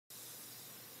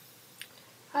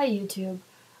Hi YouTube.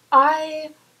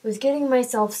 I was getting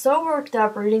myself so worked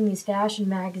up reading these fashion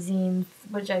magazines,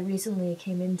 which I recently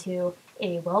came into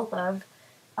a wealth of.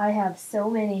 I have so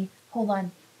many. Hold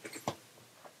on.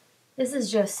 This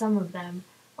is just some of them.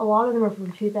 A lot of them are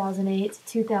from 2008,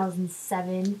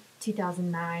 2007,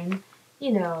 2009,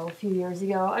 a few years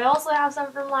ago. I also have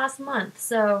some from last month,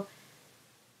 so,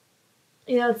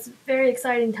 it's a very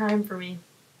exciting time for me.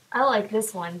 I like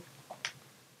this one.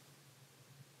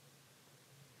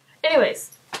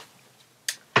 Anyways,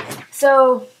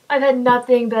 so I've had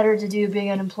nothing better to do being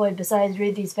unemployed besides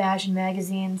read these fashion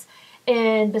magazines,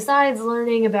 and besides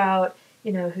learning about,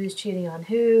 who's cheating on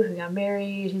who got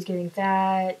married, who's getting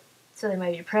fat, so they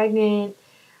might be pregnant,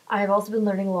 I've also been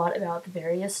learning a lot about the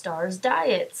various stars'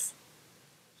 diets.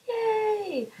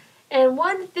 Yay! And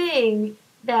one thing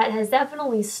that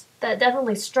definitely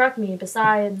struck me,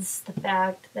 besides the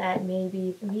fact that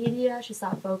maybe the media should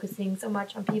stop focusing so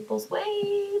much on people's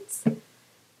weights,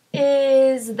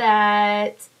 is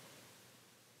that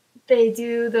they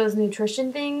do those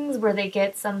nutrition things where they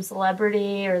get some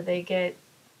celebrity or they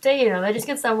just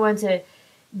get someone to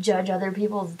judge other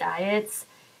people's diets,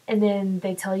 and then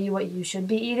they tell you what you should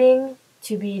be eating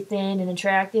to be thin and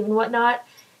attractive and whatnot,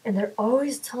 and they're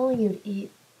always telling you to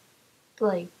eat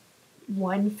like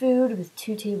one food with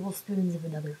 2 tablespoons of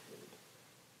another food.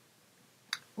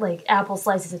 Like apple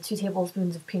slices with 2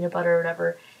 tablespoons of peanut butter or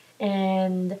whatever.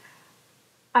 And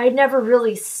I'd never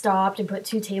really stopped and put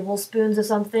 2 tablespoons of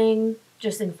something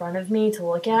just in front of me to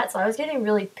look at, so I was getting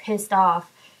really pissed off.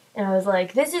 And I was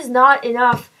like, this is not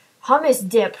enough hummus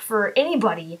dip for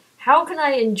anybody. How can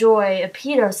I enjoy a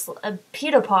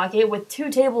pita pocket with 2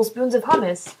 tablespoons of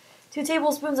hummus? 2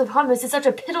 tablespoons of hummus is such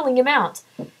a piddling amount.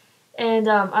 And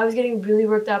I was getting really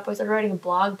worked up. I started writing a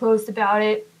blog post about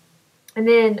it. And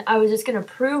then I was just going to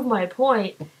prove my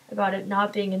point about it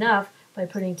not being enough by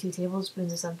putting 2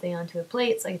 tablespoons of something onto a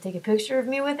plate so I could take a picture of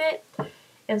me with it.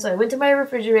 And so I went to my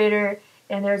refrigerator,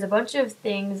 and there's a bunch of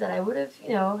things that I would have,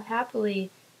 happily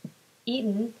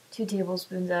eaten 2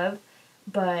 tablespoons of,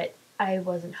 but I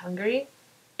wasn't hungry.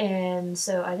 And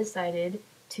so I decided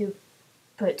to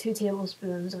put 2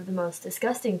 tablespoons of the most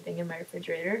disgusting thing in my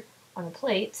refrigerator on a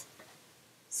plate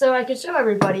so I could show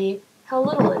everybody how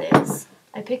little it is.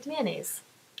 I picked mayonnaise.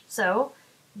 So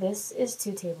this is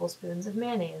 2 tablespoons of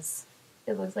mayonnaise.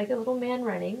 It looks like a little man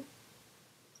running.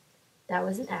 That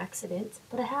was an accident,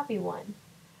 but a happy one.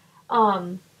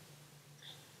 I've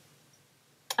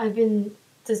been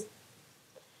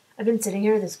sitting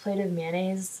here with this plate of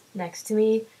mayonnaise next to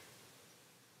me,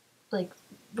 like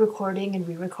recording and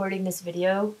re-recording this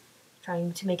video,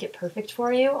 trying to make it perfect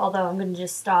for you, although I'm going to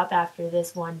just stop after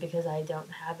this one because I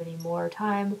don't have any more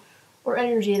time or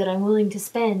energy that I'm willing to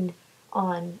spend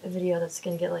on a video that's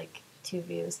going to get like 2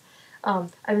 views.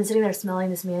 I've been sitting there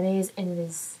smelling this mayonnaise, and it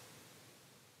is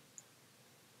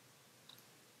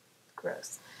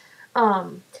gross.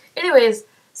 Anyways,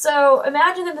 so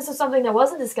imagine that this is something that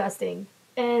wasn't disgusting,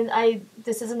 and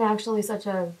this isn't actually such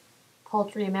a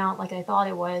paltry amount like I thought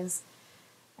it was,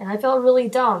 and I felt really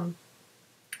dumb,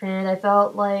 and I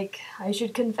felt like I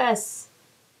should confess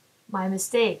my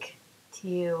mistake to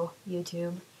you,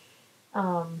 YouTube,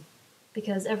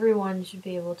 because everyone should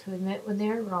be able to admit when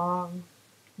they're wrong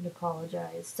and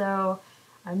apologize. So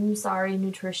I'm sorry,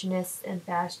 nutritionists and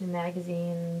fashion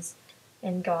magazines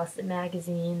and gossip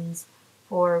magazines,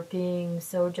 for being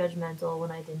so judgmental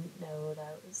when I didn't know what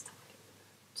I was talking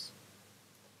about.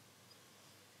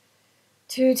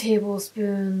 2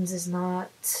 tablespoons is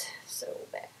not so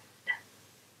bad.